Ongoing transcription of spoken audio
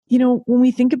when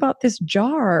we think about this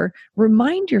jar,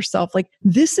 remind yourself, like,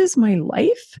 this is my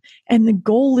life. And the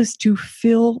goal is to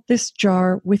fill this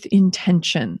jar with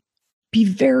intention. Be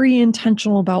very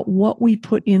intentional about what we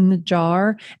put in the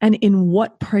jar and in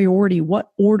what priority,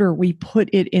 what order we put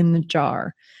it in the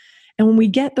jar. And when we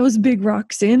get those big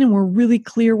rocks in and we're really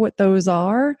clear what those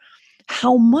are,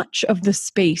 how much of the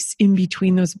space in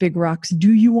between those big rocks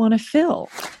do you want to fill?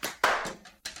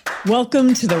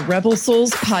 Welcome to the Rebel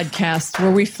Souls podcast,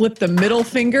 where we flip the middle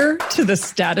finger to the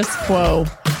status quo.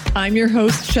 I'm your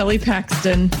host, Shelley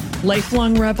Paxton,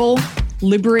 lifelong rebel,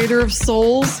 liberator of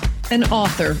souls, and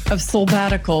author of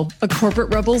Soulbatical, a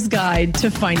corporate rebel's guide to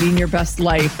finding your best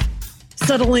life.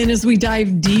 Settle in as we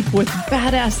dive deep with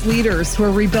badass leaders who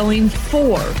are rebelling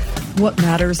for what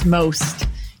matters most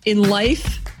in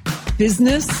life,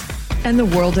 business, and the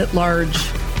world at large.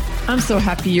 I'm so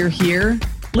happy you're here.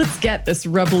 Let's get this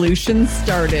revolution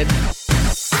started.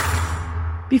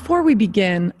 Before we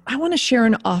begin, I want to share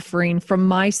an offering from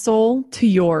my soul to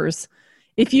yours.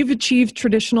 If you've achieved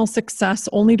traditional success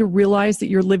only to realize that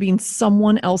you're living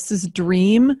someone else's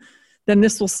dream, then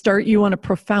this will start you on a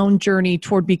profound journey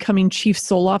toward becoming chief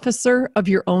soul officer of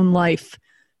your own life,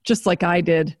 just like I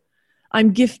did.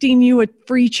 I'm gifting you a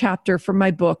free chapter from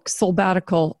my book,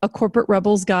 Soulbatical, a corporate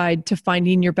rebel's guide to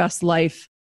finding your best life.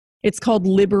 It's called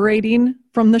Liberating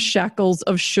from the Shackles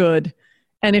of Should.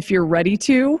 And if you're ready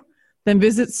to, then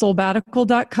visit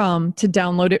soulbatical.com to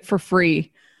download it for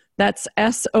free. That's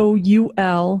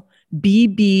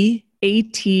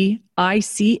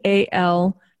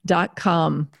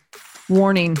SOULBATICAL.com.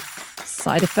 Warning,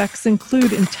 side effects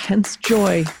include intense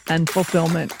joy and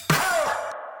fulfillment.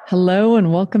 Hello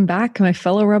and welcome back, my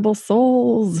fellow rebel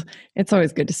souls. It's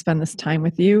always good to spend this time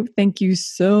with you. Thank you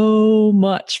so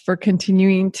much for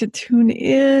continuing to tune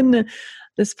in.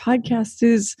 This podcast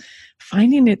is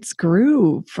finding its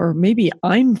groove, or maybe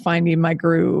I'm finding my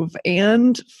groove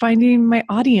and finding my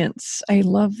audience. I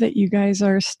love that you guys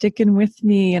are sticking with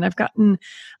me, and I've gotten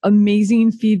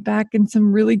amazing feedback and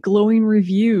some really glowing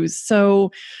reviews.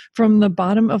 So from the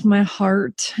bottom of my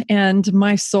heart and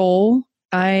my soul,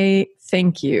 I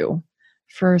thank you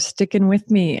for sticking with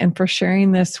me and for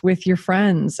sharing this with your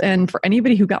friends. And for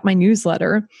anybody who got my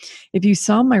newsletter, if you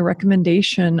saw my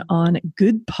recommendation on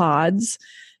Goodpods,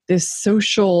 this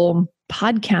social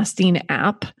podcasting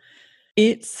app,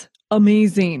 it's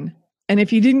amazing. And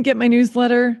if you didn't get my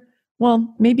newsletter,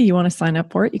 well, maybe you want to sign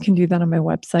up for it. You can do that on my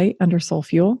website under Soul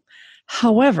Fuel.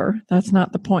 However, that's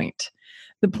not the point.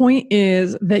 The point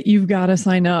is that you've got to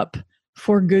sign up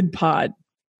for Goodpods.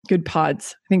 I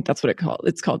think that's what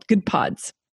it's called.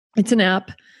 Goodpods. It's an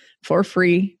app for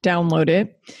free. Download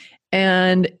it.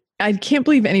 And I can't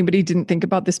believe anybody didn't think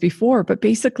about this before, but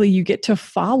basically you get to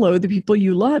follow the people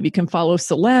you love. You can follow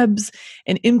celebs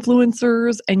and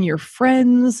influencers and your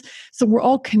friends. So we're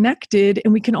all connected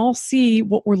and we can all see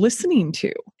what we're listening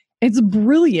to. It's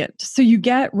brilliant. So you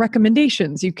get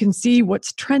recommendations. You can see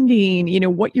what's trending,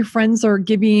 what your friends are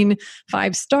giving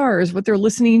 5 stars, what they're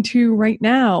listening to right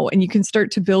now, and you can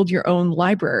start to build your own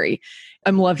library.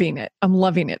 I'm loving it.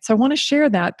 So I want to share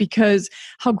that because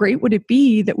how great would it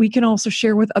be that we can also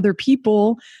share with other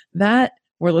people that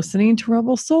we're listening to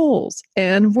Rebel Souls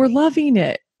and we're loving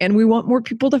it and we want more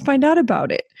people to find out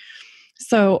about it.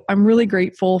 So I'm really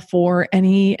grateful for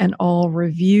any and all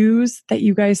reviews that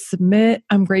you guys submit.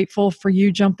 I'm grateful for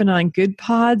you jumping on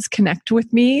Goodpods. Connect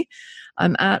with me.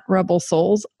 I'm at Rebel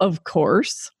Souls, of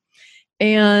course.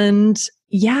 And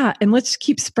let's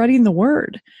keep spreading the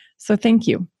word. So thank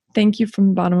you. Thank you from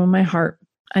the bottom of my heart.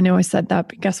 I know I said that,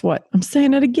 but guess what? I'm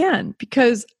saying it again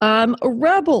because I'm a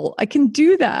rebel. I can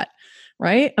do that,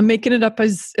 right? I'm making it up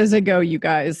as I go, you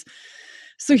guys.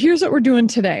 So here's what we're doing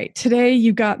today. Today,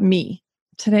 you got me.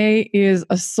 Today is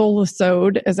a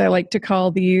solo-sode, as I like to call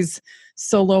these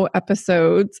solo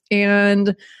episodes.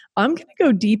 And I'm going to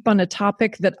go deep on a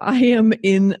topic that I am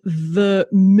in the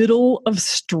middle of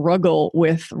struggle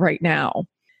with right now.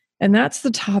 And that's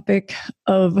the topic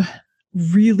of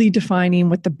really defining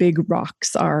what the big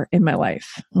rocks are in my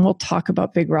life. And we'll talk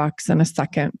about big rocks in a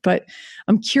second. But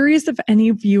I'm curious if any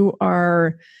of you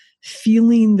are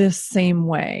feeling this same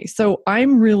way. So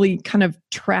I'm really kind of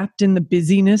trapped in the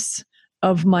busyness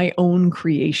of my own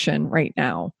creation right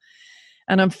now.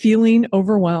 And I'm feeling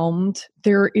overwhelmed.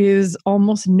 There is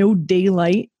almost no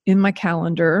daylight in my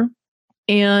calendar.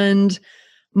 And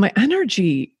my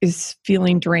energy is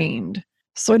feeling drained.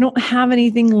 So I don't have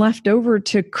anything left over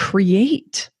to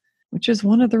create, which is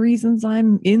one of the reasons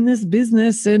I'm in this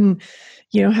business and,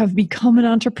 have become an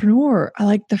entrepreneur. I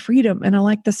like the freedom and I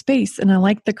like the space and I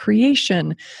like the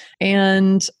creation.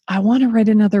 And I want to write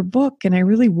another book, and I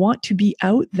really want to be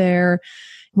out there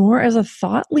more as a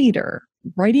thought leader,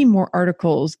 writing more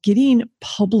articles, getting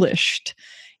published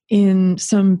in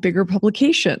some bigger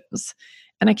publications.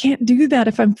 And I can't do that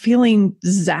if I'm feeling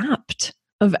zapped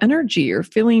of energy or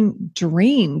feeling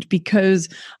drained because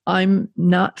I'm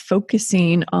not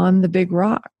focusing on the big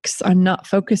rocks. I'm not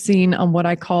focusing on what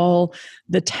I call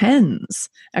the tens,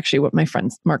 actually what my friend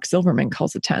Mark Silverman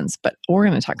calls the tens, but we're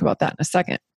going to talk about that in a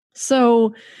second.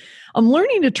 So I'm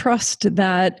learning to trust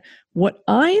that what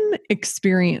I'm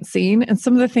experiencing and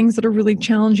some of the things that are really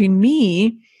challenging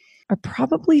me are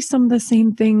probably some of the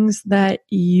same things that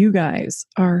you guys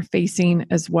are facing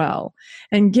as well.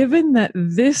 And given that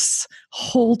this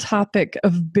whole topic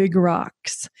of big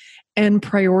rocks and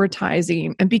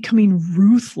prioritizing and becoming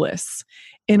ruthless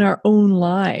in our own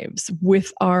lives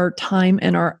with our time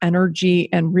and our energy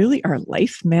and really our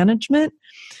life management,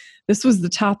 this was the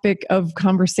topic of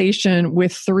conversation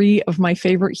with 3 of my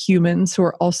favorite humans who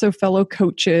are also fellow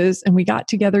coaches. And we got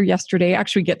together yesterday.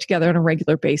 Actually, we get together on a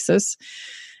regular basis.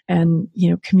 And,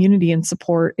 community and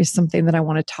support is something that I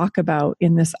want to talk about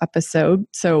in this episode.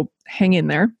 So hang in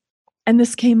there. And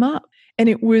this came up, and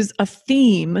it was a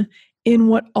theme in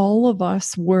what all of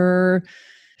us were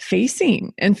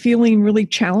facing and feeling really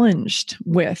challenged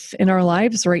with in our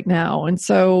lives right now. And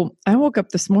so I woke up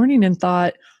this morning and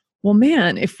thought, well,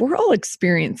 man, if we're all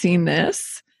experiencing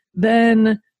this,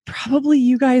 then probably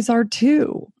you guys are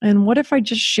too. And what if I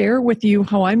just share with you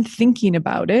how I'm thinking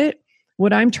about it?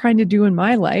 What I'm trying to do in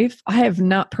my life. I have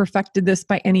not perfected this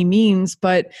by any means,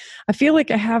 but I feel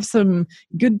like I have some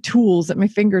good tools at my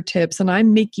fingertips and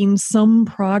I'm making some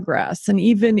progress. And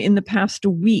even in the past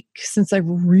week, since I've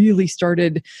really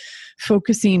started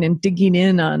focusing and digging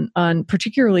in on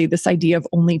particularly this idea of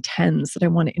only tens that I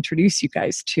want to introduce you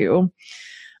guys to,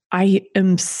 I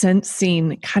am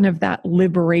sensing kind of that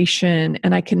liberation,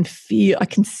 and I can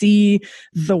see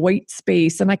the white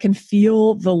space, and I can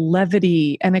feel the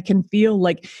levity, and I can feel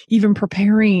like even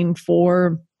preparing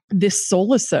for this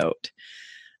solisode,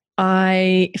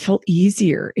 I felt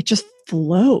easier. It just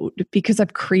flowed because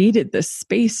I've created this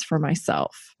space for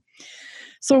myself.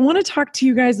 So I want to talk to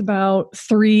you guys about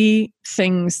 3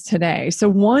 things today. So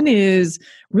one is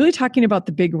really talking about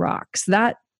the big rocks.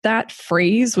 That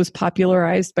phrase was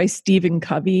popularized by Stephen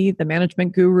Covey, the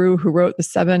management guru who wrote the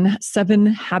seven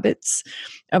Habits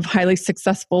of Highly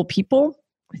Successful People.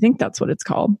 I think that's what it's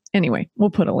called. Anyway,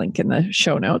 we'll put a link in the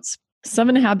show notes.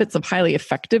 7 Habits of Highly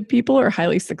Effective People or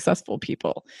Highly Successful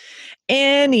People.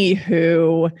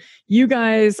 Anywho, you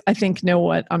guys, I think, know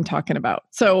what I'm talking about.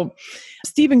 So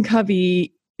Stephen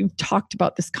Covey talked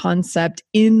about this concept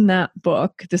in that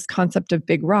book, this concept of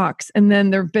big rocks. And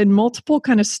then there have been multiple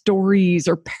kind of stories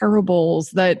or parables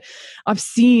that I've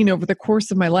seen over the course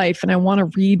of my life. And I want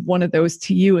to read one of those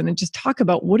to you and then just talk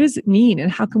about what does it mean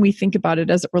and how can we think about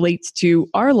it as it relates to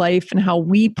our life and how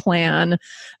we plan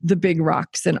the big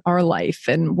rocks in our life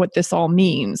and what this all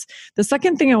means. The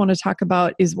second thing I want to talk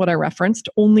about is what I referenced,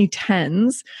 only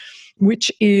tens,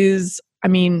 which is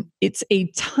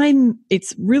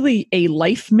it's really a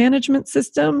life management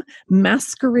system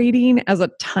masquerading as a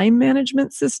time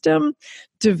management system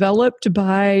developed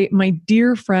by my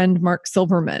dear friend, Mark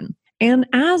Silverman. And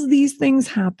as these things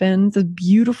happen, the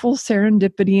beautiful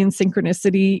serendipity and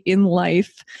synchronicity in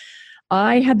life,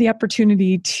 I had the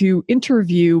opportunity to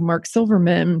interview Mark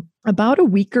Silverman about a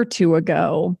week or 2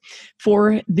 ago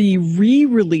for the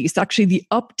re-release, actually the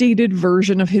updated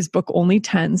version of his book, Only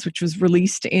Tens, which was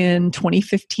released in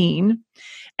 2015.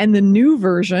 And the new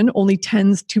version, Only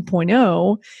Tens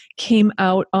 2.0, came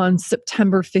out on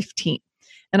September 15th.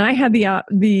 And I had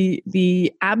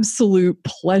the absolute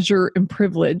pleasure and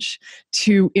privilege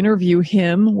to interview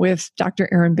him with Dr.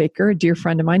 Erin Baker, a dear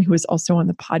friend of mine who is also on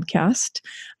the podcast,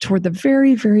 toward the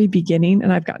very, very beginning.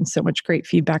 And I've gotten so much great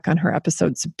feedback on her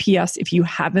episodes. So P.S. If you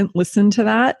haven't listened to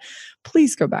that,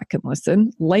 please go back and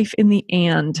listen. Life in the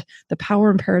And, the power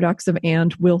and paradox of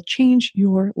and will change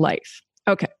your life.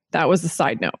 Okay, that was a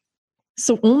side note.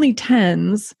 So Only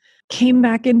Tens came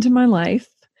back into my life.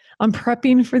 I'm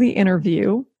prepping for the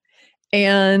interview.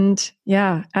 And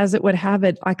yeah, as it would have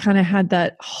it, I kind of had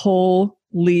that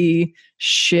holy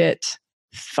shit,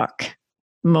 fuck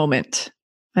moment.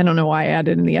 I don't know why I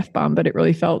added in the F-bomb, but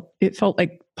it felt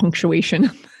like punctuation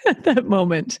at that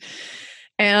moment.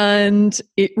 And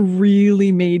it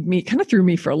really kind of threw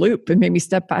me for a loop and made me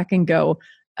step back and go,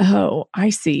 oh, I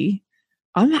see.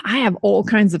 I have all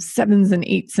kinds of 7s and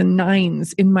 8s and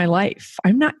 9s in my life.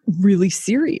 I'm not really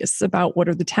serious about what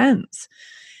are the 10s.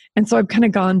 And so I've kind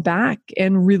of gone back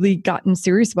and really gotten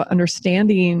serious about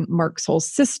understanding Mark's whole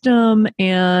system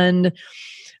and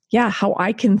how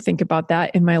I can think about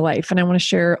that in my life. And I want to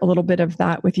share a little bit of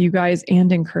that with you guys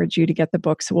and encourage you to get the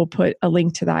book. So we'll put a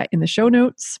link to that in the show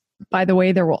notes. By the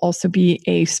way, there will also be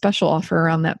a special offer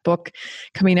around that book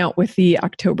coming out with the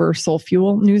October Soul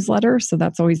Fuel newsletter. So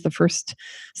that's always the first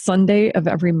Sunday of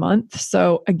every month.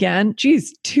 So again,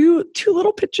 two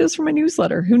little pitches for my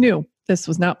newsletter. Who knew? This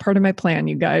was not part of my plan,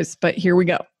 you guys, but here we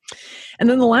go. And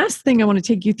then the last thing I want to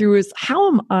take you through is, how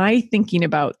am I thinking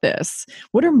about this?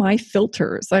 What are my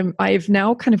filters? I've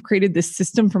now kind of created this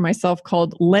system for myself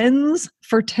called Lens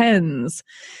for Tens.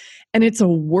 And it's a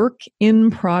work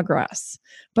in progress.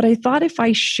 But I thought if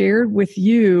I shared with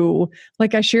you,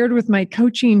 like I shared with my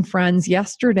coaching friends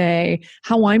yesterday,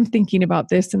 how I'm thinking about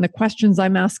this and the questions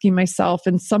I'm asking myself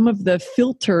and some of the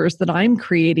filters that I'm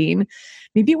creating,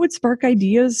 maybe it would spark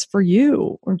ideas for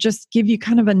you or just give you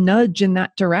kind of a nudge in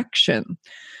that direction.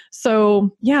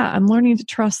 So I'm learning to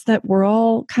trust that we're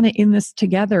all kind of in this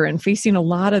together and facing a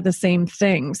lot of the same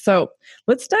things. So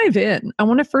let's dive in. I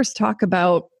want to first talk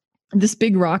about this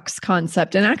big rocks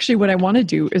concept. And actually what I want to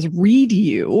do is read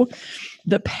you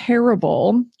the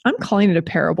parable. I'm calling it a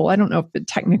parable. I don't know if it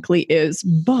technically is,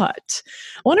 but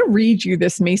I want to read you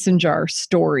this mason jar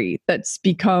story that's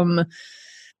become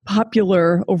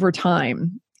popular over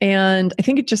time. And I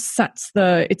think it just sets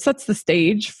the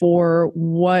stage for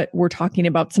what we're talking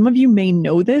about. Some of you may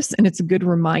know this and it's a good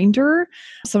reminder.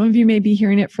 Some of you may be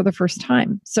hearing it for the first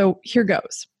time. So here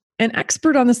goes. An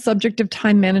expert on the subject of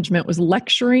time management was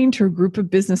lecturing to a group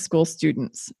of business school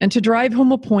students. And to drive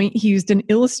home a point, he used an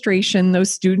illustration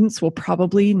those students will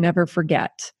probably never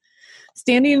forget.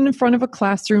 Standing in front of a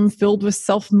classroom filled with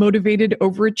self-motivated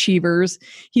overachievers,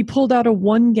 he pulled out a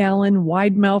 1-gallon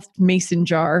wide-mouthed mason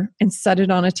jar and set it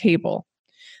on a table.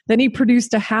 Then he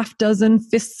produced a half-dozen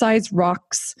fist-sized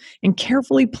rocks and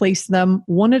carefully placed them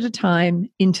one at a time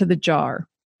into the jar.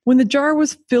 When the jar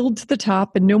was filled to the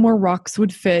top and no more rocks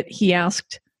would fit, he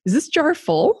asked, "Is this jar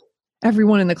full?"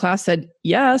 Everyone in the class said,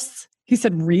 "Yes." He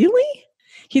said, "Really?"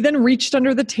 He then reached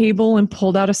under the table and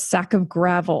pulled out a sack of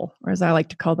gravel, or as I like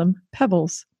to call them,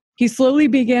 pebbles. He slowly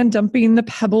began dumping the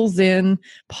pebbles in,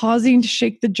 pausing to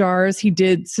shake the jar as he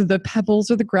did so the pebbles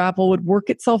or the gravel would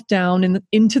work itself down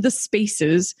into the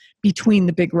spaces between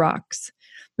the big rocks.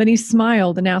 Then he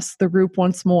smiled and asked the group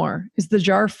once more, "Is the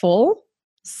jar full?"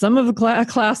 Some of the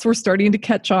class were starting to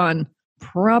catch on.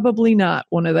 "Probably not,"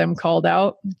 one of them called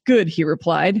out. "Good," he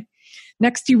replied.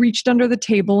 Next, he reached under the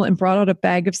table and brought out a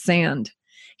bag of sand.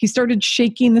 He started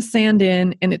shaking the sand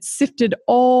in, and it sifted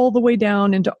all the way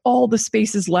down into all the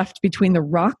spaces left between the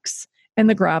rocks and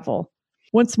the gravel.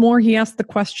 Once more, he asked the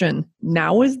question,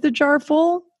 "Now is the jar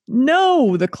full?"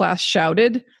 "No," the class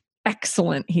shouted.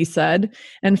 "Excellent," he said,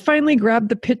 and finally grabbed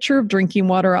the pitcher of drinking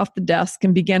water off the desk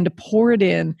and began to pour it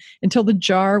in until the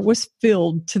jar was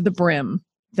filled to the brim.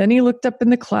 Then he looked up at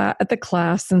the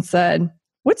class and said,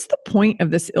 "What's the point of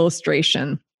this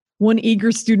illustration?" One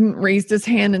eager student raised his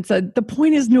hand and said, "The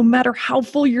point is, no matter how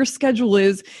full your schedule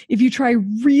is, if you try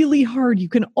really hard, you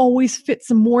can always fit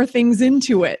some more things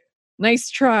into it."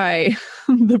 "Nice try,"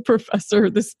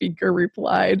 the speaker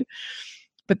replied.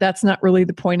 But that's not really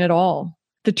the point at all.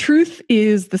 The truth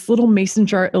is, this little mason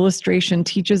jar illustration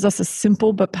teaches us a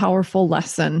simple but powerful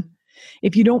lesson.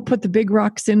 If you don't put the big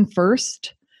rocks in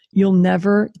first, you'll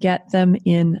never get them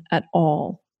in at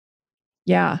all.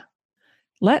 Yeah,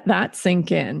 let that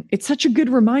sink in. It's such a good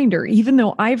reminder, even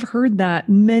though I've heard that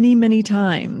many, many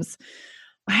times.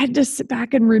 I had to sit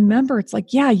back and remember, it's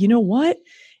like, yeah, you know what?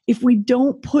 If we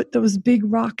don't put those big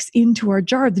rocks into our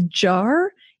jar, the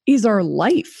jar is our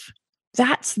life.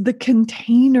 That's the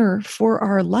container for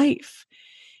our life.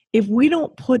 If we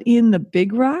don't put in the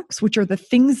big rocks, which are the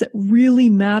things that really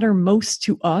matter most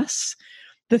to us,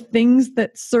 the things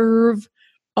that serve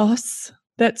us,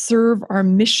 that serve our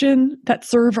mission, that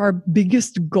serve our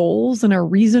biggest goals and our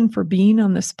reason for being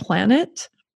on this planet,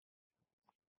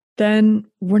 then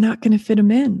we're not going to fit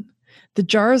them in. The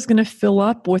jar is going to fill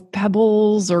up with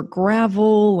pebbles or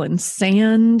gravel and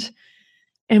sand,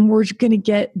 and we're going to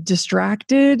get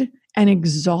distracted and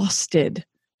exhausted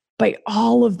by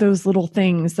all of those little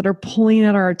things that are pulling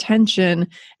at our attention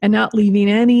and not leaving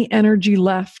any energy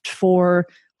left for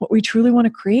what we truly want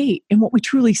to create and what we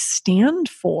truly stand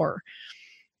for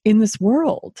in this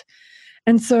world.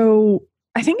 And so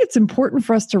I think it's important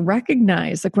for us to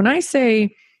recognize, like when I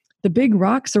say the big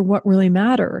rocks are what really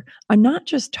matter, I'm not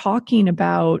just talking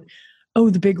about,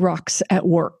 the big rocks at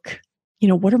work.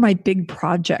 What are my big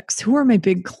projects? Who are my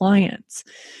big clients?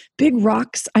 Big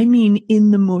rocks, I mean,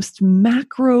 in the most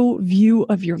macro view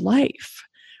of your life,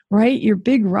 right? Your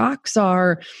big rocks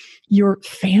are your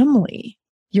family,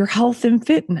 your health and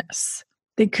fitness.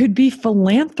 They could be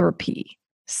philanthropy,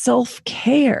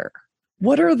 self-care.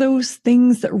 What are those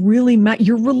things that really matter?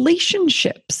 Your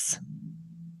relationships.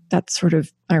 That's sort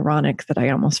of ironic that I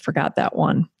almost forgot that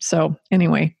one. So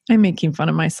anyway, I'm making fun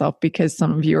of myself because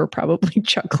some of you are probably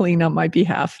chuckling on my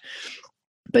behalf.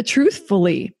 But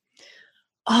truthfully,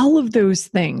 all of those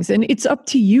things, and it's up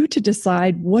to you to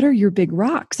decide what are your big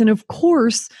rocks. And of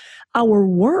course, our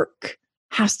work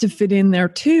has to fit in there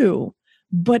too,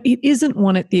 but it isn't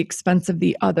one at the expense of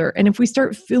the other. And if we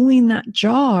start filling that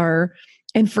jar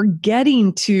and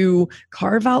forgetting to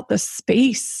carve out the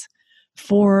space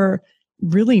for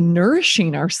really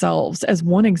nourishing ourselves, as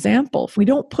one example, if we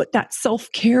don't put that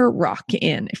self-care rock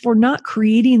in, if we're not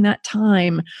creating that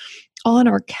time on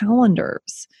our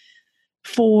calendars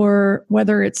for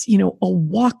whether it's, a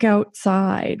walk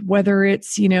outside, whether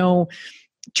it's,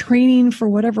 training for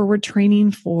whatever we're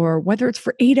training for, whether it's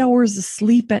for 8 hours of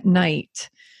sleep at night,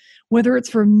 whether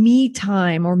it's for me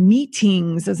time or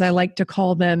meetings, as I like to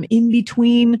call them, in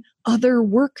between other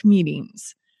work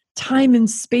meetings, time and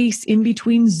space in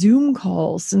between Zoom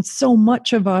calls, since so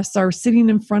much of us are sitting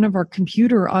in front of our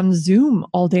computer on Zoom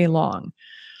all day long.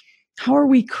 How are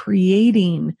we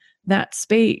creating that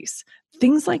space?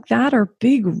 Things like that are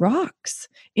big rocks.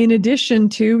 In addition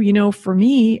to, for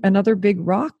me, another big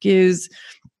rock is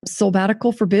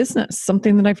sabbatical for business,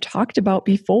 something that I've talked about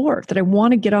before that I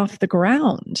want to get off the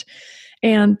ground.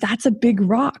 And that's a big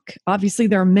rock. Obviously,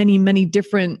 there are many, many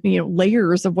different,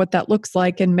 layers of what that looks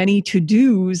like and many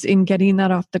to-dos in getting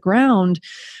that off the ground.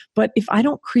 But if I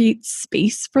don't create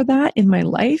space for that in my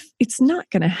life, it's not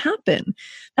going to happen.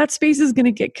 That space is going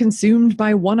to get consumed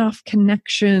by one-off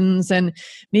connections and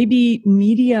maybe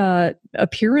media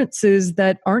appearances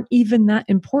that aren't even that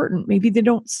important. Maybe they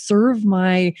don't serve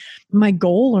my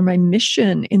goal or my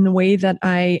mission in the way that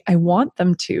I want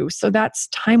them to. So that's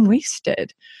time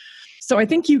wasted. So I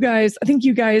think you guys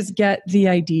get the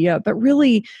idea, but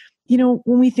really,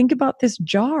 when we think about this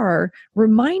jar,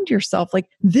 remind yourself, like,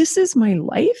 this is my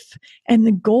life, and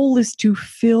the goal is to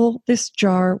fill this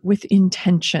jar with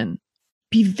intention.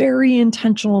 Be very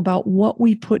intentional about what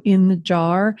we put in the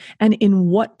jar and in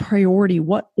what priority,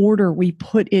 what order we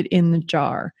put it in the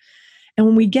jar. And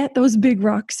when we get those big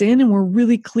rocks in and we're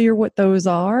really clear what those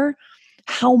are,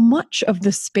 how much of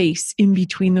the space in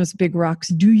between those big rocks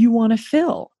do you want to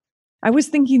fill? I was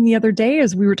thinking the other day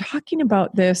as we were talking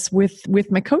about this with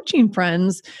my coaching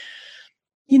friends,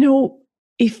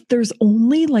 if there's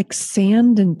only like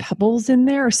sand and pebbles in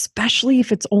there, especially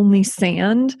if it's only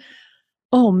sand,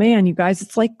 oh man, you guys,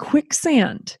 it's like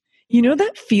quicksand. You know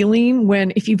that feeling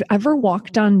when, if you've ever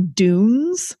walked on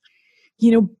dunes,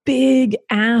 big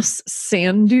ass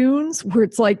sand dunes where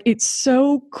it's like, it's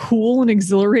so cool and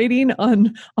exhilarating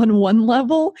on one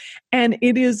level. And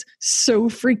it is so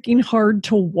freaking hard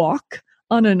to walk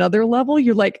on another level.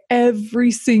 You're like,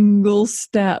 every single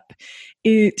step,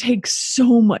 it takes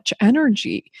so much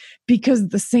energy because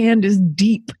the sand is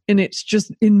deep and it's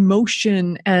just in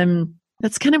motion. And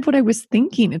that's kind of what I was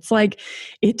thinking. It's like,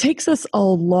 it takes us a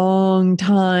long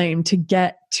time to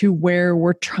get to where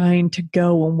we're trying to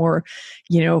go when we're,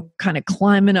 kind of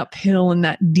climbing uphill in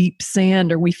that deep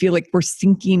sand, or we feel like we're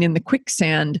sinking in the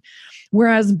quicksand.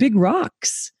 Whereas big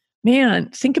rocks, man,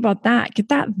 think about that. Get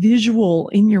that visual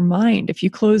in your mind. If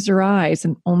you close your eyes,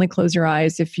 and only close your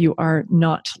eyes if you are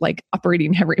not like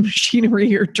operating heavy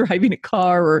machinery or driving a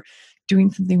car or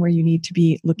doing something where you need to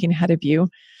be looking ahead of you.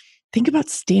 Think about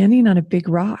standing on a big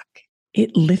rock.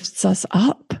 It lifts us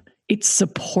up. It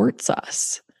supports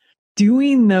us.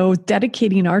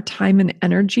 Dedicating our time and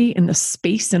energy and the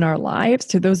space in our lives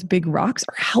to those big rocks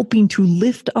are helping to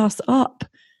lift us up,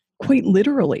 quite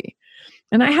literally.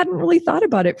 And I hadn't really thought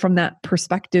about it from that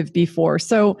perspective before.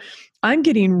 So I'm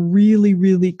getting really,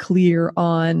 really clear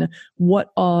on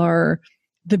what are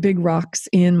the big rocks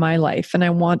in my life. And I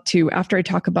want to, after I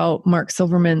talk about Mark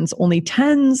Silverman's Only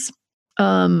Tens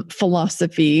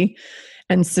philosophy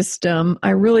and system,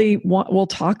 I really we'll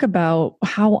talk about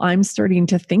how I'm starting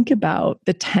to think about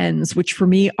the tens, which for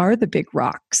me are the big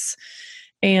rocks,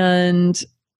 and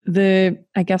the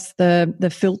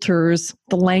filters,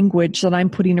 the language that I'm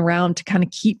putting around to kind of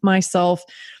keep myself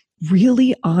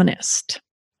really honest.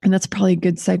 And that's probably a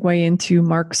good segue into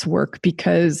Mark's work,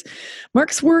 because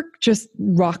Mark's work just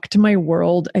rocked my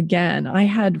world again. I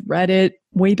had read it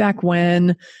way back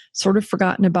when, sort of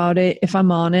forgotten about it, if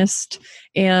I'm honest,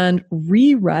 and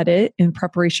reread it in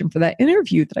preparation for that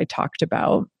interview that I talked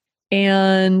about.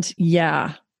 And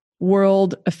yeah,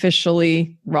 world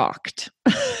officially rocked.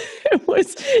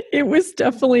 It was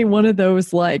definitely one of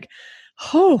those like,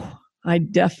 oh, I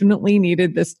definitely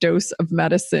needed this dose of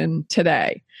medicine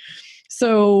today.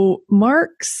 So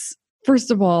Mark's,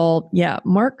 first of all,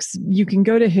 Mark's, you can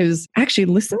go to actually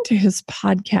listen to his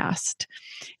podcast.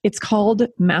 It's called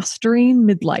Mastering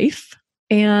Midlife.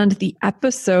 And the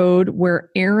episode where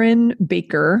Aaron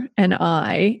Baker and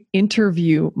I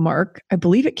interview Mark, I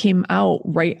believe it came out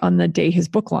right on the day his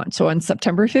book launched. So on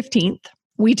September 15th,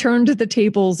 we turned the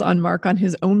tables on Mark on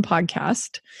his own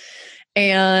podcast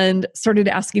and started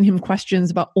asking him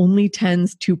questions about Only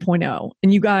 10s 2.0.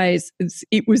 And you guys,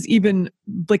 it was even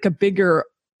like a bigger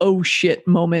oh shit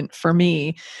moment for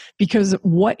me, because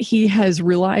what he has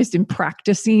realized in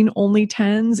practicing Only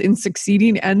 10s, in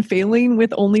succeeding and failing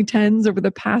with Only 10s over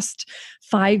the past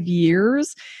 5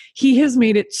 years, he has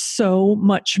made it so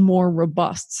much more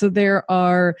robust. So there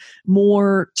are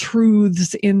more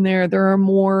truths in there. There are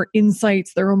more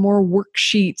insights. There are more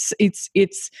worksheets. It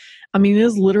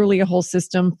is literally a whole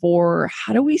system for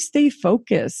how do we stay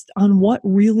focused on what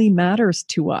really matters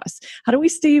to us? How do we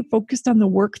stay focused on the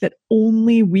work that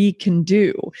only we can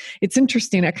do? It's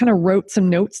interesting. I kind of wrote some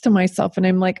notes to myself and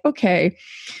I'm like, okay,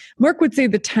 Mark would say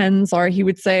the 10s are, he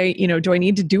would say, do I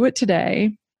need to do it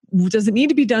today? Does it need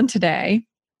to be done today?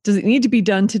 Does it need to be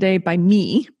done today by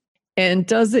me? And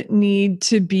does it need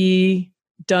to be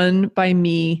done by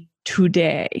me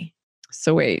today?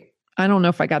 So wait. I don't know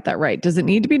if I got that right. Does it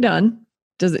need to be done?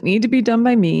 Does it need to be done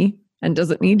by me? And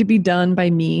does it need to be done by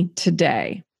me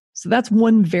today? So that's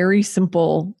one very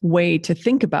simple way to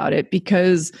think about it,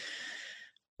 because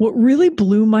what really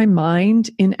blew my mind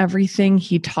in everything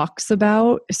he talks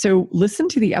about, so listen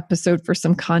to the episode for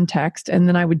some context, and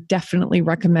then I would definitely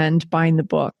recommend buying the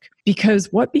book,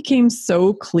 because what became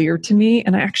so clear to me,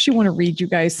 and I actually want to read you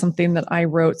guys something that I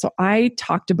wrote. So I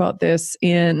talked about this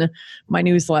in my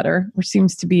newsletter, which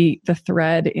seems to be the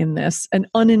thread in this, an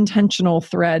unintentional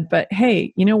thread, but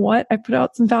hey, you know what? I put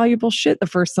out some valuable shit the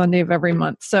first Sunday of every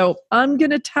month. So I'm going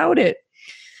to tout it.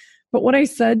 But what I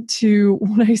said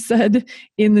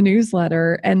in the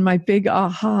newsletter, and my big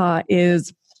aha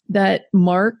is that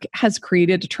Mark has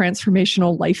created a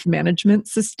transformational life management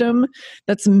system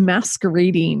that's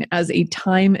masquerading as a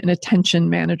time and attention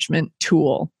management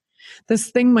tool. This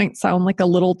thing might sound like a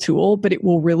little tool, but it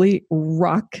will really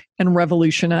rock and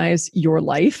revolutionize your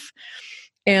life.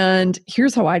 And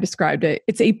here's how I described it.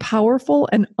 It's a powerful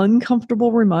and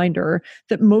uncomfortable reminder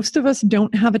that most of us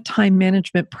don't have a time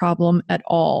management problem at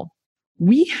all.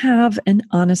 We have an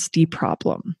honesty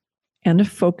problem, and a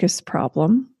focus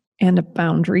problem, and a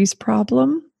boundaries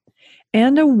problem,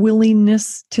 and a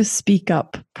willingness to speak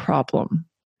up problem.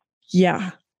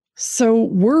 Yeah. So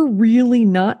we're really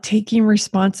not taking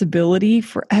responsibility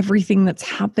for everything that's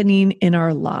happening in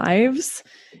our lives.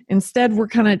 Instead, we're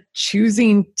kind of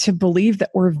choosing to believe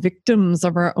that we're victims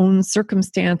of our own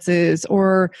circumstances,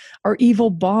 or our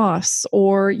evil boss,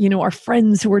 or, our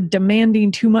friends who are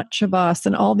demanding too much of us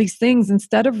and all these things,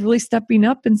 instead of really stepping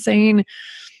up and saying,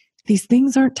 these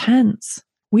things aren't 10s.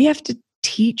 We have to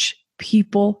teach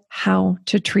people how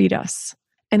to treat us.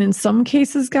 And in some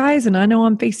cases, guys, and I know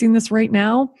I'm facing this right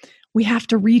now, we have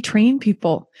to retrain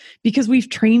people, because we've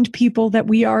trained people that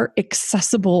we are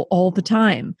accessible all the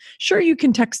time. Sure, you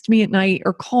can text me at night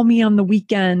or call me on the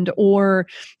weekend, or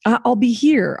I'll be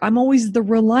here. I'm always the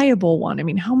reliable one. I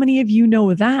mean, how many of you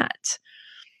know that?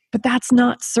 But that's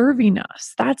not serving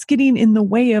us. That's getting in the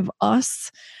way of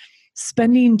us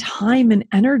spending time and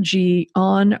energy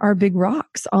on our big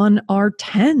rocks, on our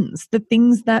 10s, the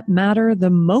things that matter the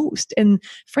most. And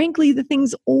frankly, the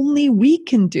things only we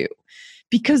can do,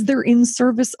 because they're in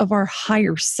service of our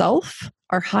higher self,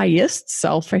 our highest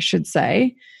self, I should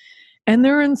say. And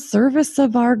they're in service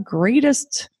of our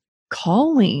greatest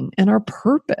calling and our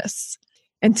purpose.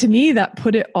 And to me, that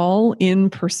put it all in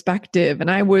perspective.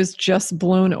 And I was just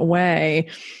blown away.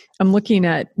 I'm looking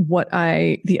at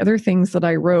the other things that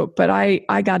I wrote, but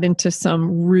I got into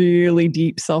some really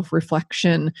deep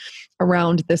self-reflection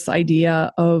around this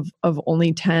idea of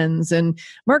only 10s. And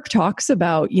Mark talks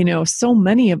about, so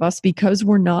many of us, because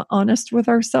we're not honest with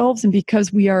ourselves, and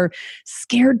because we are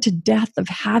scared to death of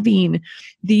having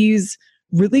these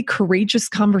really courageous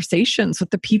conversations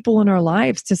with the people in our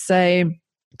lives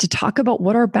to talk about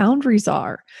what our boundaries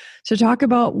are, to talk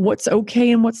about what's okay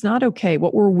and what's not okay,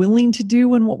 what we're willing to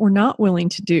do and what we're not willing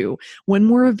to do, when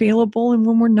we're available and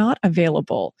when we're not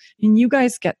available. And you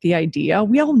guys get the idea.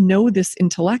 We all know this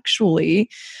intellectually,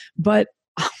 but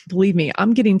believe me,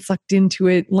 I'm getting sucked into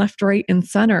it left, right, and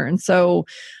center. And so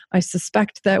I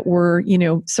suspect that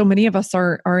so many of us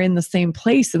are in the same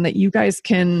place, and that you guys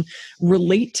can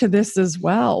relate to this as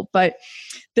well. But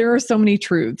there are so many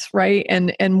truths, right?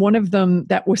 And one of them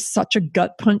that was such a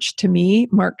gut punch to me,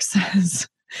 Mark says,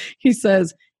 he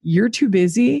says, you're too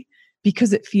busy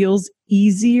because it feels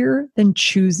easier than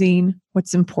choosing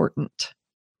what's important.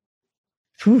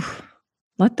 Whew,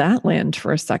 let that land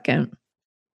for a second.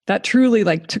 That truly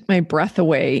took my breath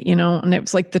away, and it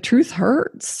was like the truth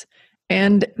hurts.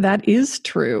 And that is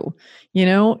true.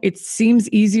 It seems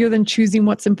easier than choosing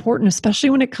what's important, especially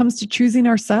when it comes to choosing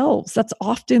ourselves. That's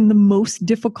often the most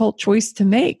difficult choice to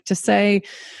make, to say,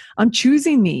 I'm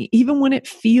choosing me, even when it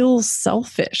feels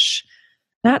selfish.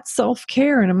 That's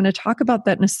self-care. And I'm going to talk about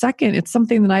that in a second. It's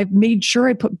something that I've made sure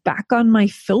I put back on my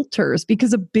filters,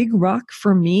 because a big rock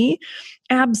for me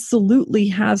absolutely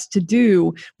has to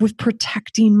do with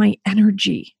protecting my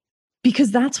energy,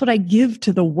 because that's what I give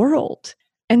to the world.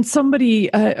 And somebody,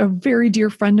 a very dear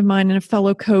friend of mine and a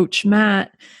fellow coach,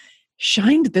 Matt,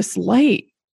 shined this light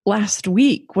last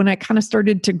week when I kind of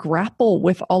started to grapple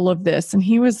with all of this. And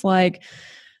he was like,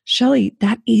 Shelly,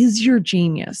 that is your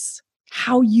genius.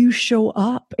 How you show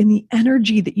up and the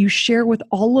energy that you share with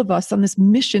all of us on this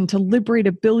mission to liberate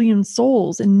 1 billion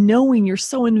souls, and knowing you're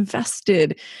so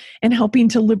invested in helping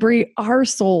to liberate our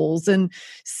souls and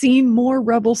seeing more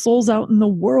rebel souls out in the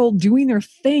world doing their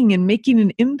thing and making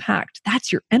an impact. That's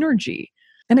your energy.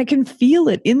 And I can feel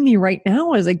it in me right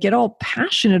now as I get all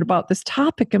passionate about this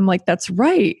topic. I'm like, that's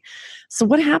right. So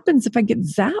what happens if I get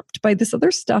zapped by this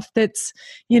other stuff that's,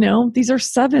 these are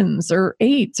 7s or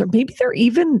 8s, or maybe they're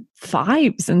even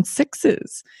 5s and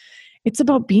 6s. It's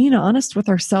about being honest with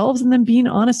ourselves, and then being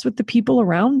honest with the people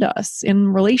around us, in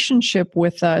relationship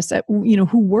with us,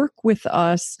 who work with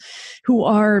us, who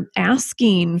are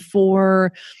asking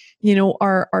for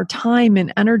our time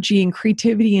and energy and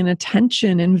creativity and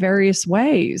attention in various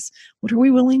ways. What are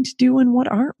we willing to do and what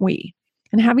aren't we?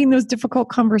 And having those difficult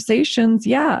conversations,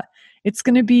 it's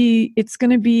going to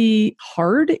be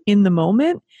hard in the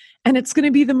moment, and it's going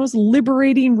to be the most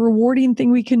liberating, rewarding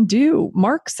thing we can do.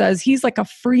 Mark says he's like a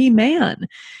free man.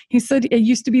 He said, I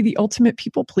used to be the ultimate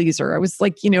people pleaser. I was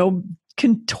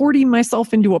contorting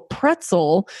myself into a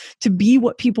pretzel to be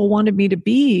what people wanted me to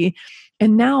be.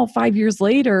 And now 5 years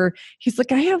later, he's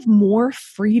like, I have more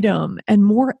freedom and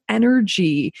more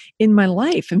energy in my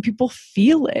life, and people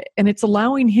feel it. And it's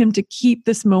allowing him to keep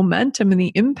this momentum and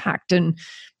the impact and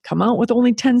come out with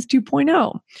Only 10s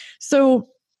 2.0. So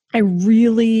I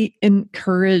really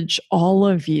encourage all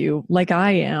of you, like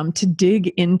I am, to dig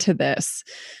into this,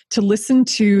 to listen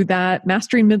to that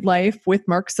Mastering Midlife with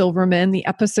Mark Silverman, the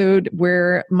episode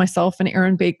where myself and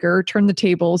Aaron Baker turn the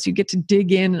tables. You get to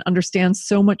dig in and understand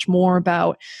so much more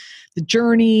about the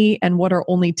journey and what are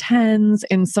Only 10s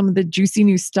and some of the juicy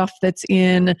new stuff that's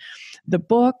in the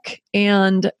book,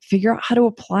 and figure out how to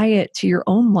apply it to your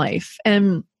own life.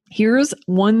 And here's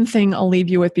one thing I'll leave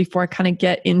you with before I kind of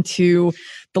get into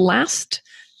the last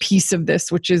piece of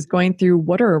this, which is going through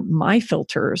what are my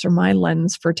filters or my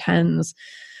lens for 10s.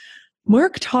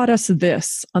 Mark taught us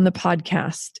this on the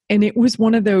podcast, and it was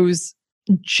one of those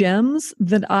gems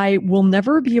that I will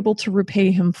never be able to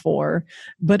repay him for,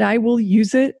 but I will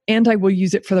use it, and I will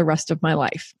use it for the rest of my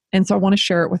life. And so I want to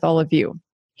share it with all of you.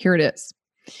 Here it is.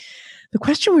 The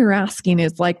question we were asking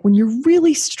is, when you're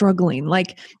really struggling,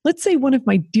 let's say one of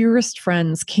my dearest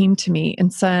friends came to me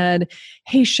and said,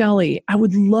 hey, Shelly, I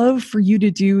would love for you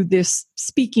to do this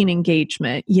speaking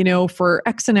engagement, for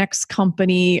X and X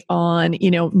company on,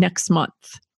 next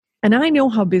month. And I know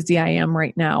how busy I am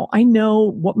right now. I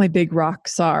know what my big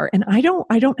rocks are. And I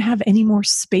don't have any more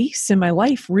space in my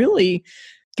life really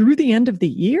through the end of the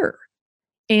year.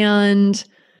 And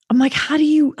I'm like, how do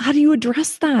you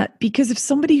address that? Because if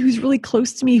somebody who's really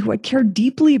close to me, who I care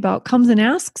deeply about, comes and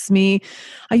asks me,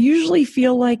 I usually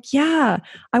feel like, I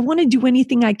want to do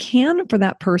anything I can for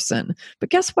that person. But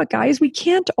guess what, guys? We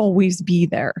can't always be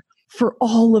there for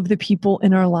all of the people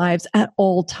in our lives at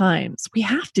all times. We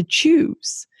have to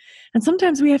choose. And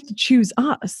sometimes we have to choose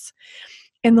us.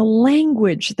 And the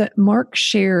language that Mark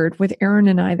shared with Aaron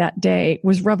and I that day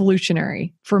was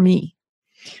revolutionary for me.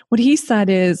 What he said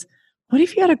is, what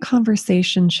if you had a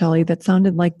conversation, Shelly, that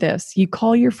sounded like this? You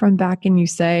call your friend back and you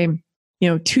say,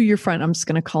 to your friend, I'm just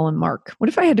going to call him Mark. What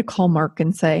if I had to call Mark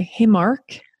and say, hey,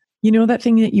 Mark, that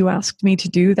thing that you asked me to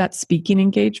do, that speaking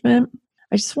engagement?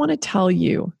 I just want to tell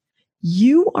you,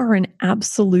 you are an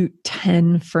absolute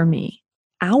 10 for me.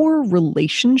 Our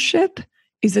relationship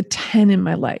is a 10 in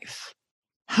my life.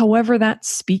 However, that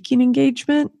speaking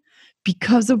engagement,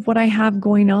 because of what I have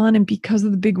going on and because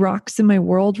of the big rocks in my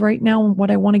world right now and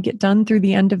what I want to get done through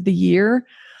the end of the year,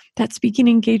 that speaking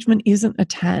engagement isn't a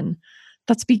 10.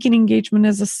 That speaking engagement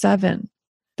is a 7.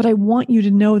 But I want you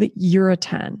to know that you're a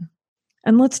 10.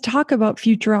 And let's talk about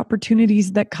future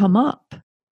opportunities that come up.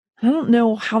 I don't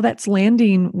know how that's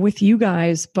landing with you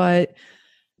guys, but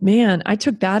man, I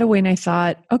took that away and I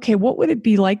thought, okay, what would it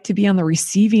be like to be on the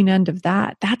receiving end of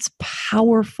that? That's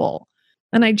powerful.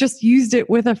 And I just used it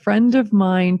with a friend of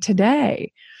mine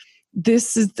today.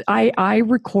 I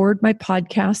record my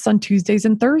podcasts on Tuesdays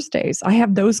and Thursdays. I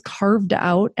have those carved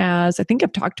out as, I think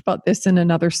I've talked about this in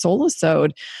another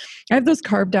Solisode. I have those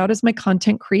carved out as my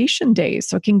content creation days.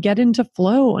 So I can get into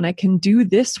flow and I can do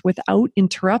this without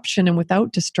interruption and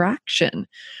without distraction.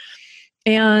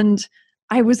 And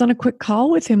I was on a quick call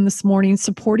with him this morning,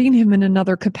 supporting him in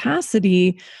another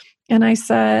capacity. And I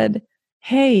said,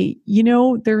 hey,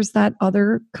 there's that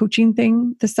other coaching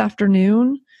thing this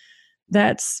afternoon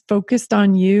that's focused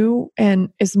on you. And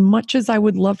as much as I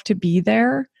would love to be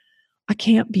there, I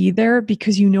can't be there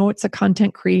because it's a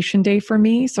content creation day for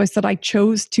me. So I said, I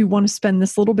chose to want to spend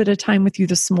this little bit of time with you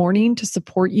this morning to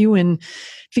support you in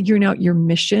figuring out your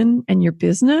mission and your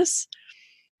business.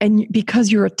 And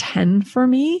because you're a 10 for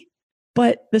me,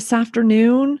 but this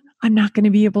afternoon, I'm not going to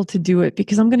be able to do it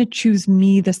because I'm going to choose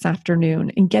me this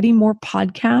afternoon, and getting more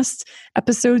podcast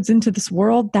episodes into this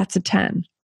world, that's a 10.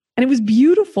 And it was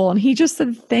beautiful. And he just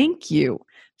said, thank you.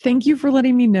 Thank you for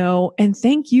letting me know. And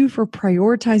thank you for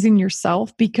prioritizing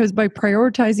yourself, because by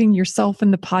prioritizing yourself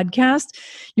in the podcast,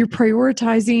 you're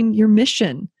prioritizing your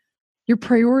mission. You're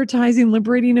prioritizing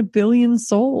liberating 1 billion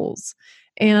souls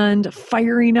and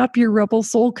firing up your Rebel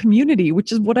Soul community,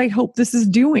 which is what I hope this is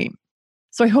doing.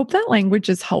 So I hope that language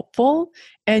is helpful,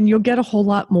 and you'll get a whole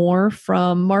lot more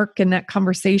from Mark in that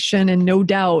conversation. And no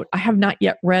doubt, I have not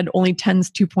yet read Only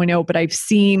 10s 2.0, but I've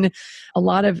seen a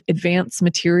lot of advanced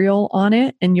material on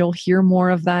it, and you'll hear more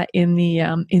of that in the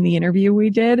interview we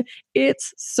did.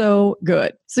 It's so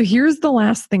good. So here's the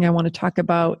last thing I want to talk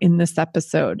about in this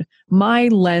episode: my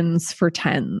lens for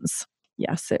 10s.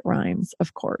 Yes, it rhymes,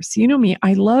 of course. You know me,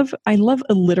 I love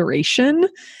alliteration.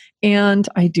 And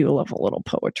I do love a little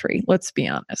poetry, let's be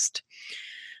honest.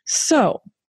 So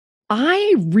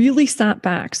I really sat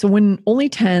back. So when Only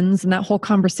 10s and that whole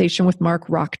conversation with Mark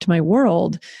rocked my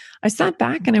world, I sat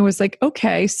back and I was like,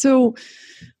 okay, so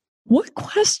what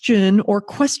question or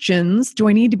questions do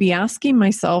I need to be asking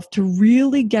myself to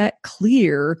really get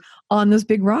clear on those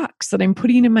big rocks that I'm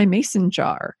putting in my mason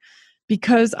jar?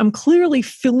 Because I'm clearly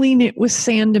filling it with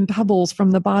sand and pebbles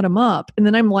from the bottom up. And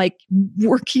then I'm like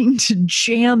working to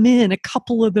jam in a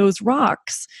couple of those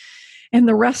rocks. And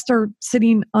the rest are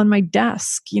sitting on my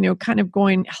desk, kind of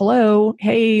going, hello,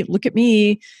 hey, look at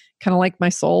me, kind of like my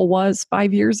soul was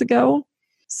 5 years ago.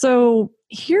 So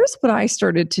here's what I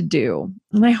started to do.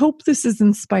 And I hope this is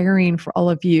inspiring for all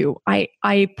of you. I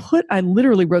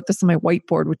literally wrote this on my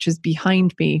whiteboard, which is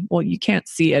behind me. Well, you can't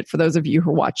see it for those of you who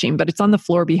are watching, but it's on the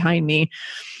floor behind me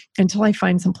until I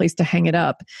find some place to hang it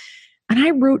up. And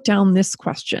I wrote down this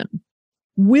question: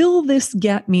 will this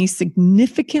get me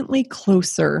significantly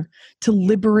closer to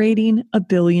liberating 1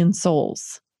 billion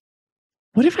souls?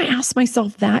 What if I ask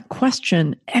myself that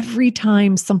question every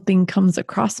time something comes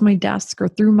across my desk or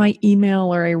through my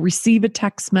email or I receive a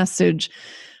text message?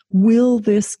 Will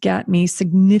this get me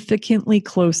significantly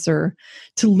closer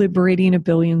to liberating 1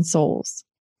 billion souls?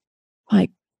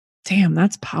 Like, damn,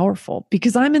 that's powerful,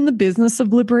 because I'm in the business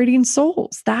of liberating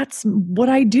souls. That's what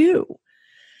I do.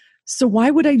 So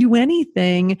why would I do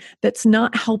anything that's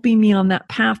not helping me on that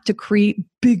path to create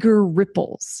bigger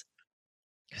ripples?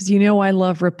 Because I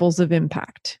love ripples of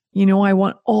impact. I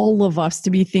want all of us to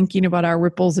be thinking about our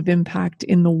ripples of impact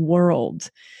in the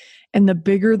world. And the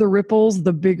bigger the ripples,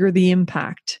 the bigger the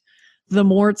impact. The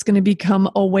more it's going to become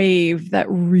a wave that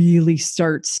really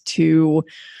starts to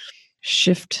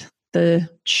shift the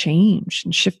change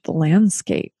and shift the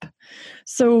landscape.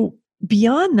 So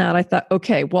beyond that, I thought,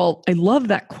 okay, well, I love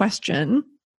that question.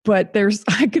 But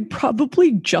I could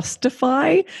probably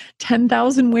justify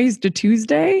 10,000 ways to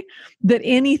Tuesday that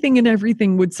anything and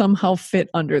everything would somehow fit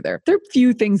under there. There are a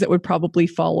few things that would probably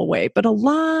fall away, but a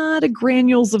lot of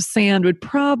granules of sand would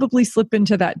probably slip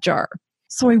into that jar.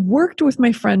 So I worked with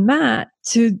my friend Matt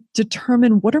to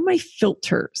determine what are my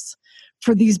filters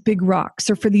for these big rocks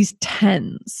or for these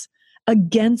 10s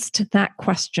against that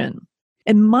question.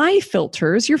 And my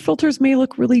filters, your filters may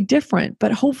look really different,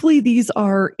 but hopefully these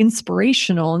are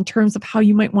inspirational in terms of how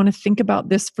you might want to think about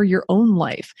this for your own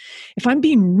life. If I'm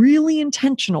being really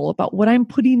intentional about what I'm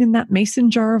putting in that mason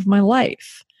jar of my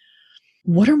life,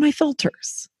 what are my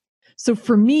filters? So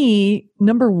for me,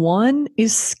 number one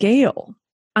is scale.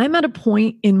 I'm at a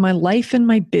point in my life and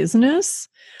my business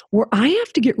where I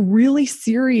have to get really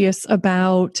serious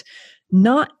about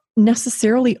not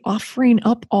necessarily offering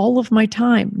up all of my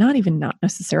time. Not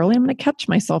necessarily. I'm going to catch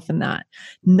myself in that.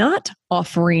 Not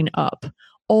offering up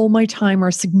all my time or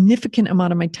a significant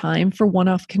amount of my time for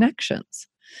one-off connections.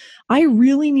 I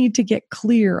really need to get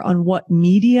clear on what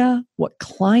media, what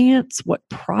clients, what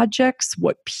projects,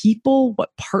 what people, what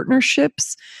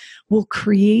partnerships will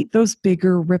create those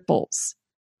bigger ripples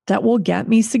that will get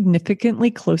me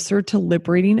significantly closer to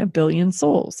liberating a billion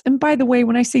souls. And by the way,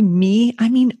 when I say me, I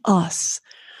mean us.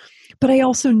 But I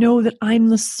also know that I'm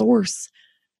the source.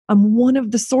 I'm one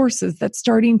of the sources that's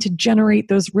starting to generate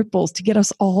those ripples to get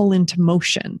us all into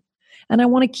motion. And I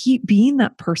want to keep being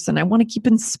that person. I want to keep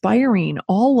inspiring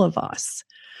all of us.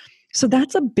 So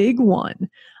that's a big one.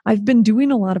 I've been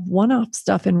doing a lot of one-off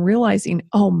stuff and realizing,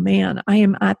 oh man, I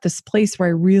am at this place where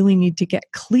I really need to get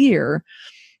clear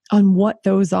on what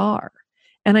those are.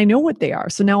 And I know what they are.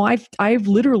 So now I've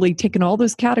literally taken all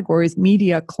those categories,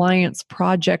 media, clients,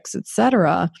 projects,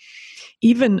 etc.,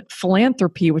 even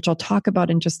philanthropy, which I'll talk about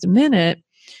in just a minute.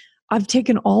 I've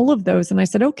taken all of those and I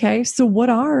said, okay, so what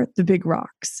are the big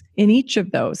rocks in each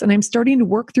of those? And I'm starting to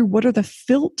work through what are the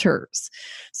filters.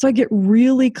 So I get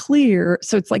really clear.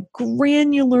 So it's like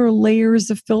granular layers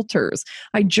of filters.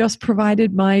 I just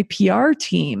provided my PR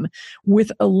team with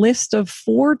a list of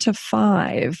 4 to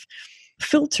 5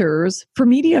 filters for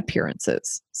media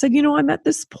appearances. Said, I'm at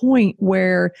this point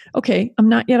where, okay, I'm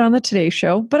not yet on the Today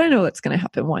Show, but I know that's going to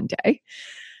happen one day.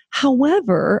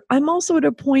 However, I'm also at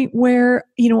a point where,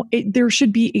 there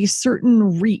should be a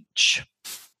certain reach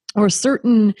or a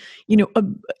certain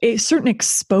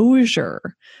exposure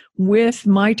with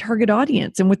my target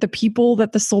audience and with the people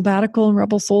that the Soulbatical and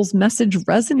Rebel Souls message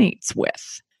resonates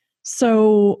with.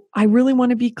 So I really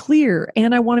want to be clear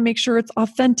and I want to make sure it's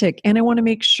authentic and I want to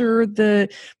make sure the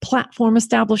platform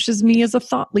establishes me as a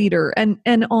thought leader and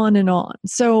on and on.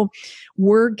 So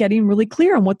we're getting really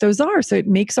clear on what those are. So it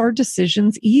makes our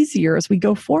decisions easier as we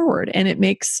go forward. And it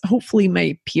makes hopefully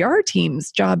my PR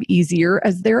team's job easier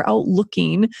as they're out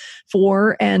looking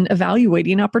for and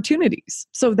evaluating opportunities.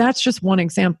 So that's just one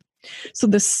example. So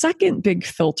the second big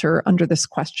filter under this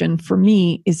question for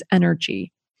me is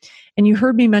energy. And you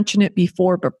heard me mention it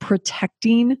before, but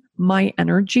protecting my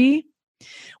energy,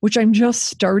 which I'm just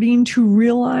starting to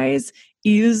realize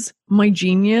is my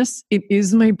genius. It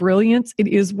is my brilliance. It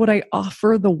is what I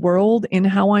offer the world in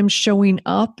how I'm showing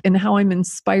up and how I'm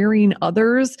inspiring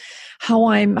others, how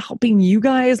I'm helping you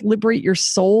guys liberate your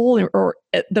soul, or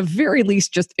at the very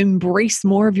least, just embrace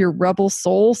more of your rebel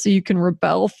soul so you can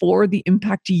rebel for the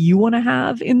impact you want to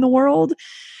have in the world.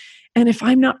 And if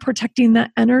I'm not protecting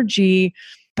that energy,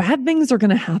 bad things are going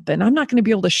to happen. I'm not going to be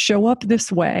able to show up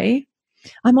this way.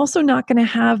 I'm also not going to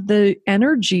have the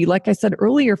energy, like I said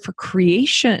earlier, for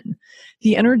creation,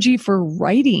 the energy for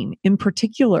writing in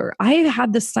particular. I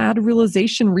had this sad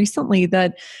realization recently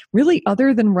that really,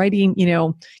 other than writing,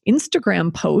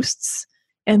 Instagram posts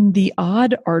and the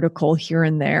odd article here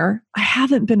and there, I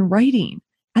haven't been writing.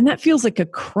 And that feels like a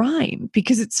crime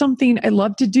because it's something I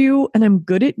love to do and I'm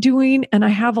good at doing. And I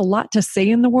have a lot to say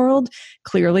in the world,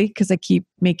 clearly, because I keep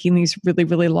making these really,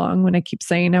 really long when I keep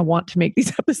saying I want to make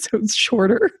these episodes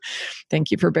shorter.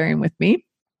 Thank you for bearing with me.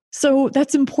 So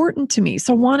that's important to me.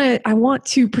 So I want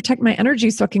to protect my energy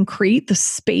so I can create the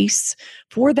space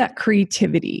for that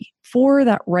creativity, for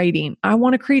that writing. I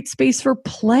want to create space for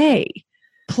play.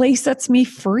 Play sets me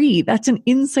free. That's an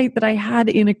insight that I had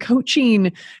in a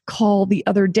coaching call the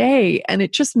other day, and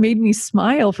it just made me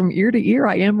smile from ear to ear.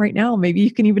 I am right now. Maybe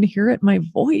you can even hear it in my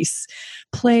voice.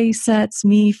 Play sets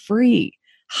me free.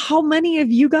 How many of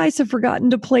you guys have forgotten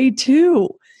to play too?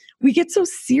 We get so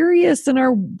serious and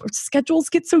our schedules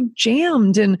get so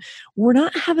jammed and we're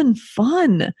not having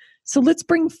fun. So let's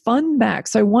bring fun back.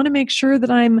 So I want to make sure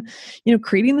that I'm,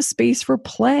 creating the space for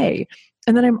play.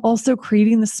 And then I'm also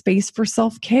creating the space for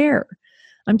self-care.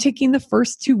 I'm taking the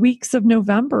first 2 weeks of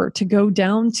November to go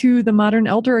down to the Modern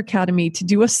Elder Academy to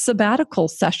do a sabbatical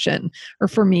session. Or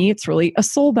for me, it's really a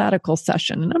soulbatical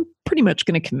session. And I'm pretty much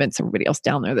going to convince everybody else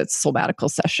down there that's a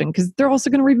soulbatical session because they're also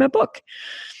going to read my book.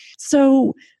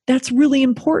 So that's really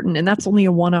important. And that's only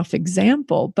a one-off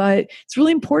example, but it's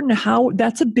really important how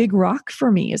that's a big rock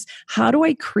for me is how do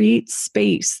I create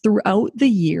space throughout the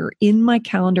year in my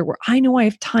calendar where I know I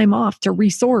have time off to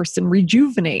resource and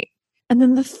rejuvenate. And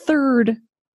then the third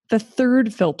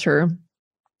filter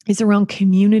is around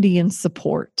community and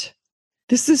support.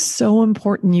 This is so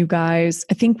important, you guys.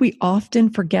 I think we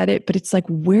often forget it, but it's like,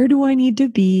 where do I need to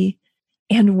be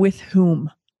and with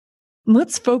whom?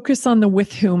 Let's focus on the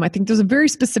with whom. I think there's a very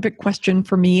specific question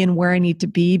for me and where I need to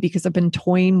be because I've been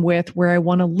toying with where I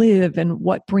want to live and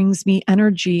what brings me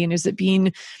energy. And is it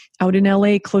being out in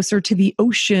LA closer to the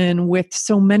ocean with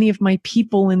so many of my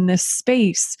people in this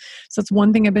space? So that's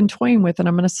one thing I've been toying with. And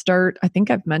I'm going to start, I think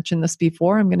I've mentioned this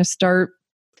before, I'm going to start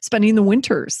spending the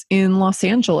winters in Los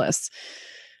Angeles.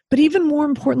 But even more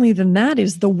importantly than that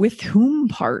is the with whom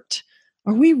part.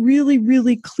 Are we really,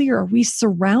 really clear? Are we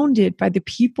surrounded by the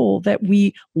people that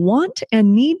we want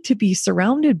and need to be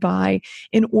surrounded by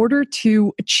in order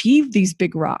to achieve these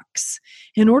big rocks,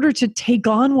 in order to take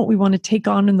on what we want to take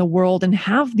on in the world and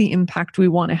have the impact we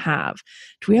want to have?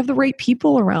 Do we have the right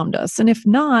people around us? And if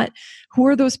not, who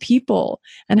are those people?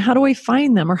 And how do I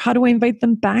find them? Or how do I invite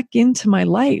them back into my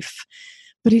life?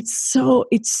 But it's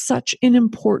such an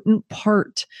important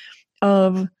part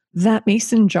of that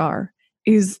mason jar.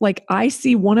 Is like, I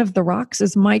see one of the rocks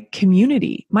as my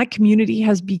community. My community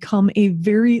has become a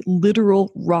very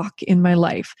literal rock in my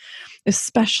life,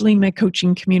 especially my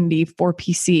coaching community for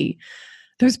PC.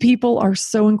 Those people are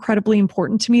so incredibly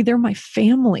important to me. They're my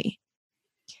family.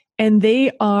 And they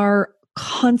are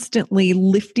constantly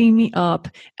lifting me up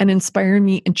and inspiring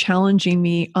me and challenging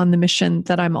me on the mission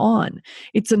that I'm on.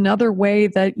 It's another way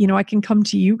that, I can come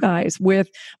to you guys with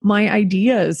my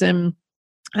ideas. And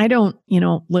I don't,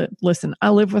 listen, I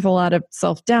live with a lot of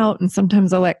self-doubt, and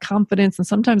sometimes I lack confidence, and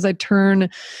sometimes I turn,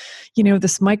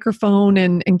 this microphone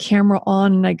and camera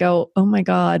on and I go, oh my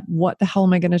God, what the hell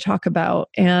am I going to talk about?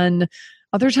 And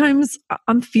other times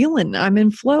I'm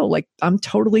in flow. Like, I'm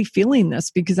totally feeling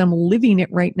this because I'm living it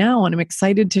right now. And I'm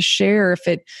excited to share if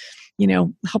it,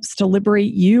 helps to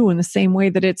liberate you in the same way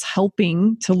that it's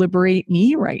helping to liberate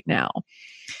me right now.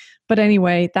 But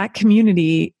anyway, that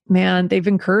community, man, they've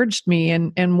encouraged me.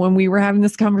 And when we were having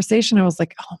this conversation, I was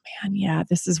like, oh man, yeah,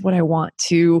 this is what I want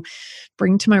to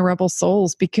bring to my rebel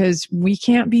souls, because we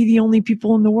can't be the only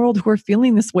people in the world who are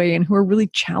feeling this way and who are really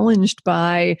challenged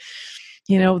by,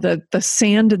 the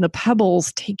sand and the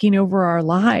pebbles taking over our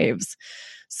lives.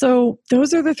 So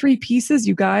those are the three pieces,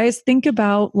 you guys. Think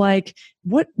about like,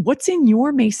 what's in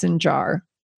your mason jar?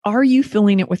 Are you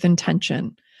filling it with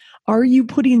intention? Are you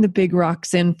putting the big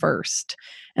rocks in first?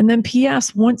 And then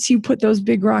P.S., once you put those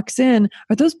big rocks in,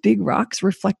 are those big rocks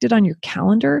reflected on your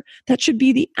calendar? That should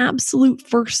be the absolute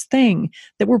first thing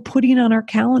that we're putting on our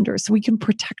calendar so we can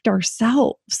protect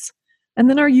ourselves. And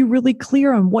then are you really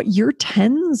clear on what your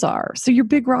 10s are? So your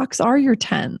big rocks are your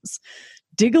 10s.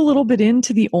 Dig a little bit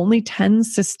into the only 10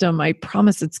 system. I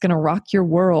promise it's going to rock your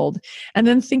world. And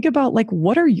then think about like,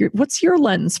 what's your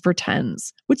lens for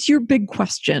 10s? What's your big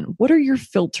question? What are your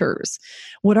filters?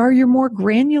 What are your more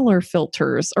granular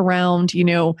filters around,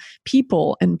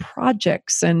 people and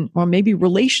projects or maybe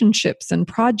relationships and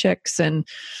projects and,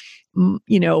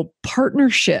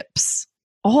 partnerships,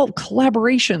 all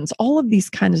collaborations, all of these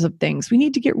kinds of things. We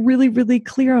need to get really, really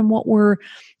clear on what we're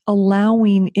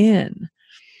allowing in.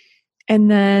 And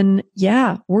then,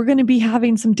 we're going to be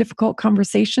having some difficult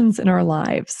conversations in our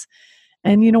lives.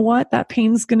 And you know what? That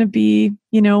pain's going to be,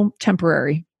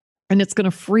 temporary. And it's going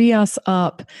to free us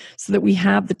up so that we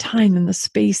have the time and the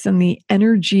space and the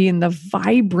energy and the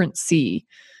vibrancy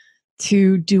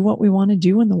to do what we want to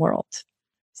do in the world.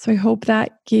 So I hope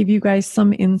that gave you guys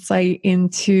some insight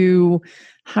into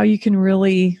how you can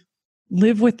really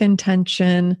live with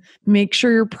intention, make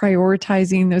sure you're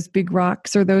prioritizing those big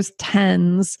rocks or those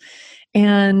 10s,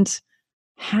 and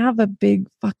have a big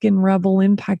fucking rebel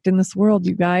impact in this world,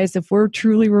 you guys. If we're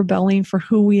truly rebelling for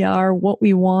who we are, what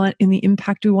we want, and the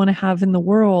impact we want to have in the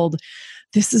world,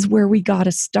 this is where we got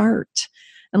to start.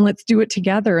 And let's do it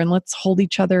together, and let's hold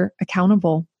each other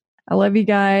accountable. I love you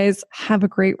guys. Have a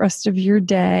great rest of your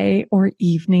day or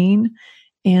evening,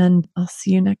 and I'll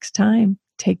see you next time.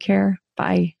 Take care.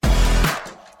 Bye.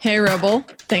 Hey, Rebel.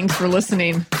 Thanks for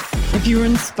listening. If you were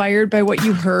inspired by what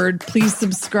you heard, please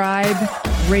subscribe,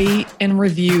 rate, and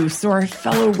review so our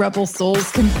fellow Rebel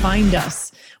souls can find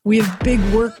us. We have big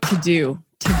work to do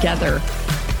together.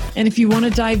 And if you want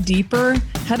to dive deeper,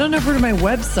 head on over to my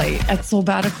website at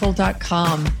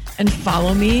soulbatical.com and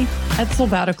follow me at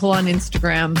Soulbatical on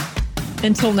Instagram.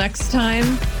 Until next time,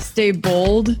 stay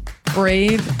bold,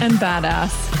 brave, and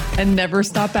badass, and never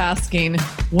stop asking,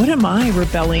 what am I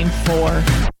rebelling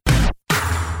for?